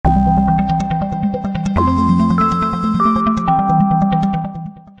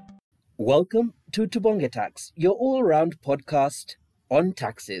Welcome to Tubonge Tax, your all-round podcast on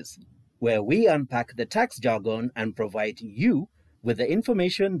taxes, where we unpack the tax jargon and provide you with the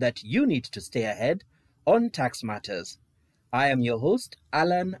information that you need to stay ahead on tax matters. I am your host,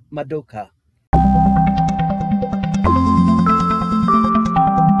 Alan Madoka.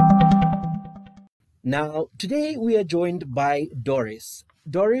 Now, today we are joined by Doris.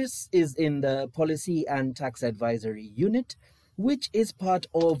 Doris is in the Policy and Tax Advisory Unit, which is part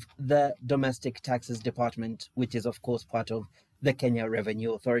of the Domestic Taxes Department, which is, of course, part of the Kenya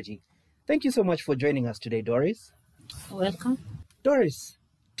Revenue Authority. Thank you so much for joining us today, Doris. Welcome. Doris,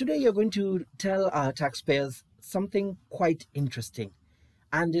 today you're going to tell our taxpayers something quite interesting,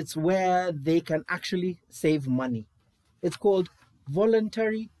 and it's where they can actually save money. It's called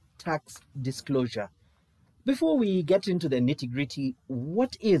voluntary tax disclosure. Before we get into the nitty-gritty,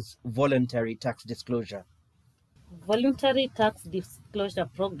 what is voluntary tax disclosure? Voluntary Tax Disclosure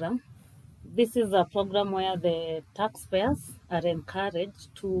Program. This is a program where the taxpayers are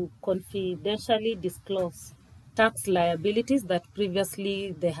encouraged to confidentially disclose tax liabilities that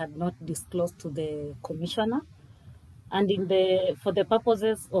previously they had not disclosed to the commissioner, and for the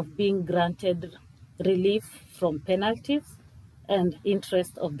purposes of being granted relief from penalties and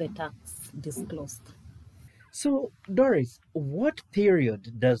interest of the tax disclosed. So, Doris, what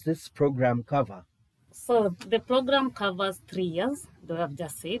period does this program cover? So the program covers 3 years, they have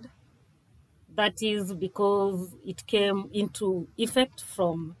just said. That is because it came into effect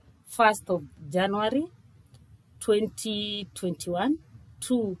from 1st of January 2021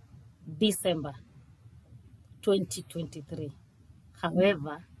 to December 2023.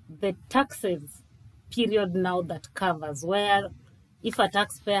 However, the taxes period now that covers where if a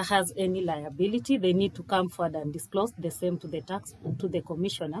taxpayer has any liability, they need to come forward and disclose the same to the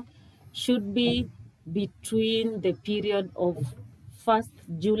commissioner, should be between the period of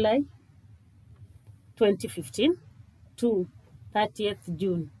 1st July 2015 to 30th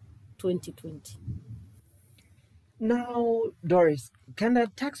June 2020. Now, Doris, can a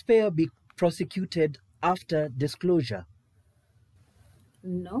taxpayer be prosecuted after disclosure?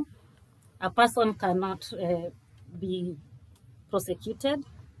 No. A person cannot be prosecuted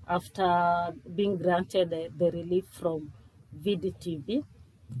after being granted the relief from VDTV.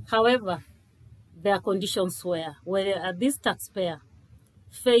 However, there are conditions where this taxpayer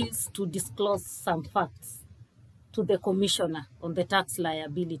fails to disclose some facts to the commissioner on the tax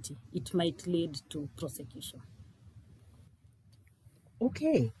liability, it might lead to prosecution.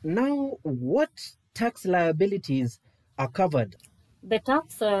 Okay, now what tax liabilities are covered? The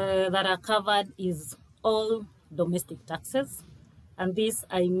tax that are covered is all domestic taxes, and this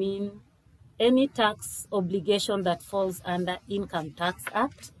I mean any tax obligation that falls under Income Tax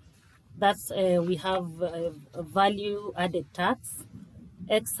Act. That's we have a value added tax,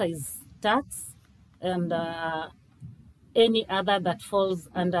 excise tax, and any other that falls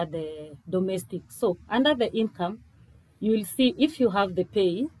under the domestic. So under the income, you will see if you have the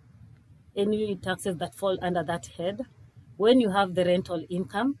pay, any taxes that fall under that head, when you have the rental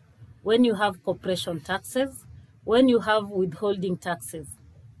income, when you have corporation taxes, when you have withholding taxes,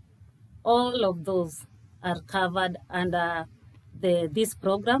 all of those are covered under this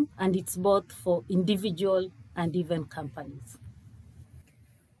program, and it's both for individual and even companies.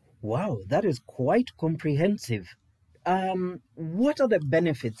 Wow, that is quite comprehensive. What are the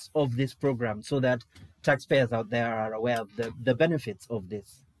benefits of this program so that taxpayers out there are aware of the benefits of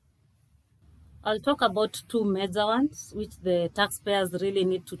this? I'll talk about two major ones which the taxpayers really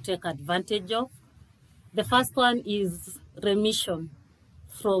need to take advantage of. The first one is remission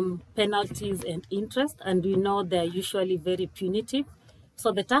from penalties and interest, and we know they're usually very punitive.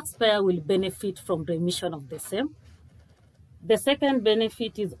 So the taxpayer will benefit from remission of the same. The second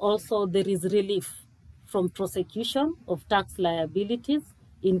benefit is also there is relief from prosecution of tax liabilities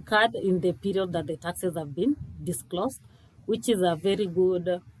incurred in the period that the taxes have been disclosed, which is a very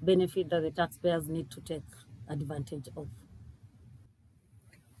good benefit that the taxpayers need to take advantage of.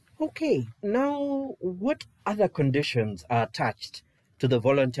 Okay, now what other conditions are attached to the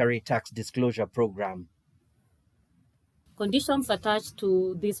voluntary tax disclosure program? Conditions attached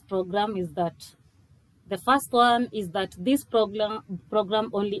to this program is that the first one is that this program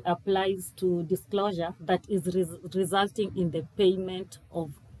only applies to disclosure that is resulting in the payment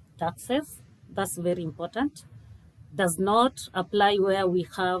of taxes. That's very important. Does not apply where we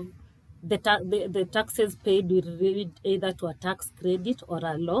have the taxes paid will relate either to a tax credit or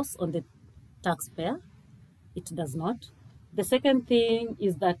a loss on the taxpayer. It does not. The second thing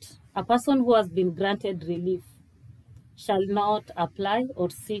is that a person who has been granted relief shall not apply or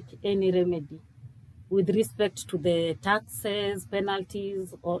seek any remedy with respect to the taxes,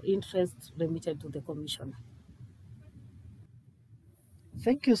 penalties, or interest remitted to the commissioner.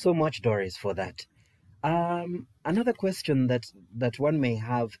 Thank you so much, Doris, for that. Another question that one may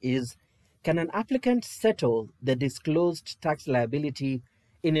have is, can an applicant settle the disclosed tax liability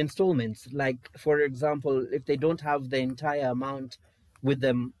in installments? Like, for example, if they don't have the entire amount with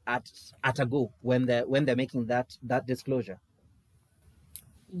them at a go when they're making that disclosure.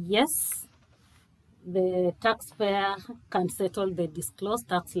 Yes, the taxpayer can settle the disclosed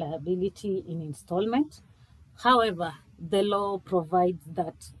tax liability in installment. However, the law provides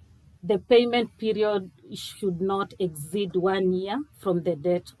that the payment period should not exceed 1 year from the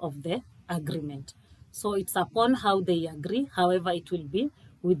date of the agreement. So it's upon how they agree. However, it will be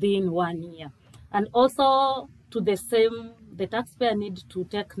within 1 year. And also the taxpayer needs to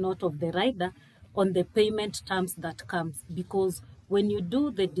take note of the rider on the payment terms that comes, because when you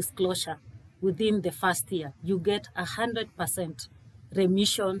do the disclosure within the first year, you get 100%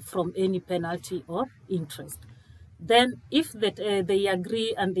 remission from any penalty or interest. Then if they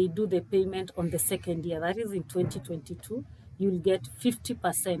agree and they do the payment on the second year, that is in 2022, you'll get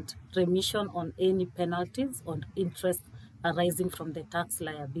 50% remission on any penalties or interest arising from the tax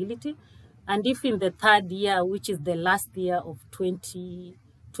liability. And if in the third year, which is the last year of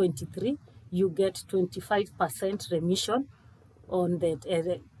 2023, you get 25% remission on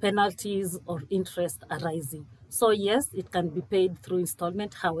the penalties or interest arising. So yes, it can be paid through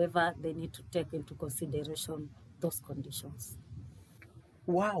installment. However, they need to take into consideration those conditions.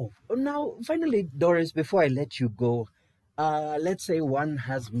 Wow. Now, finally, Doris, before I let you go, let's say one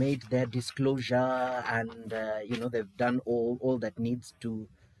has made their disclosure and they've done all that needs to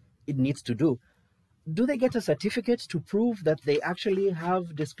do. Do they get a certificate to prove that they actually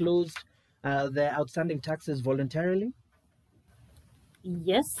have disclosed their outstanding taxes voluntarily?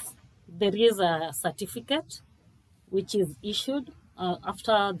 Yes, there is a certificate which is issued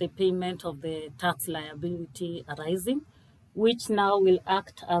after the payment of the tax liability arising, which now will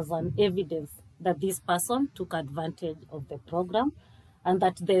act as an evidence that this person took advantage of the program and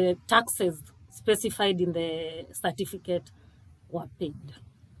that the taxes specified in the certificate were paid.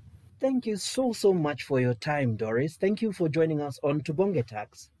 Thank you so much for your time, Doris. Thank you for joining us on Tubonge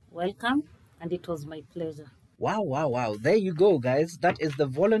Tax. Welcome, and it was my pleasure. Wow. There you go, guys. That is the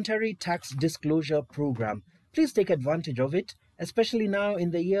Voluntary Tax Disclosure Program. Please take advantage of it, especially now in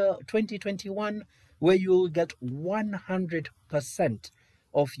the year 2021, where you'll get 100%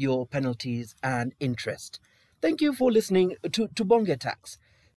 of your penalties and interest. Thank you for listening to Tubonge Tax.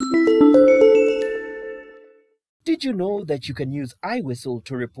 Did you know that you can use iWhistle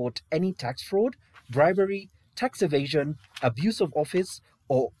to report any tax fraud, bribery, tax evasion, abuse of office,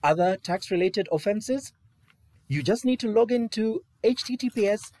 or other tax-related offenses? You just need to log into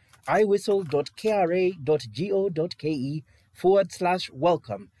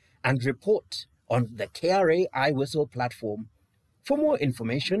https://iwhistle.kra.go.ke/welcome and report on the KRA iWhistle platform. For more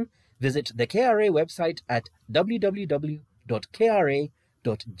information, visit the KRA website at www.kra.go.ke.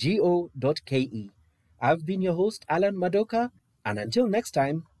 I've been your host, Alan Madoka, and until next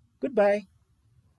time, goodbye.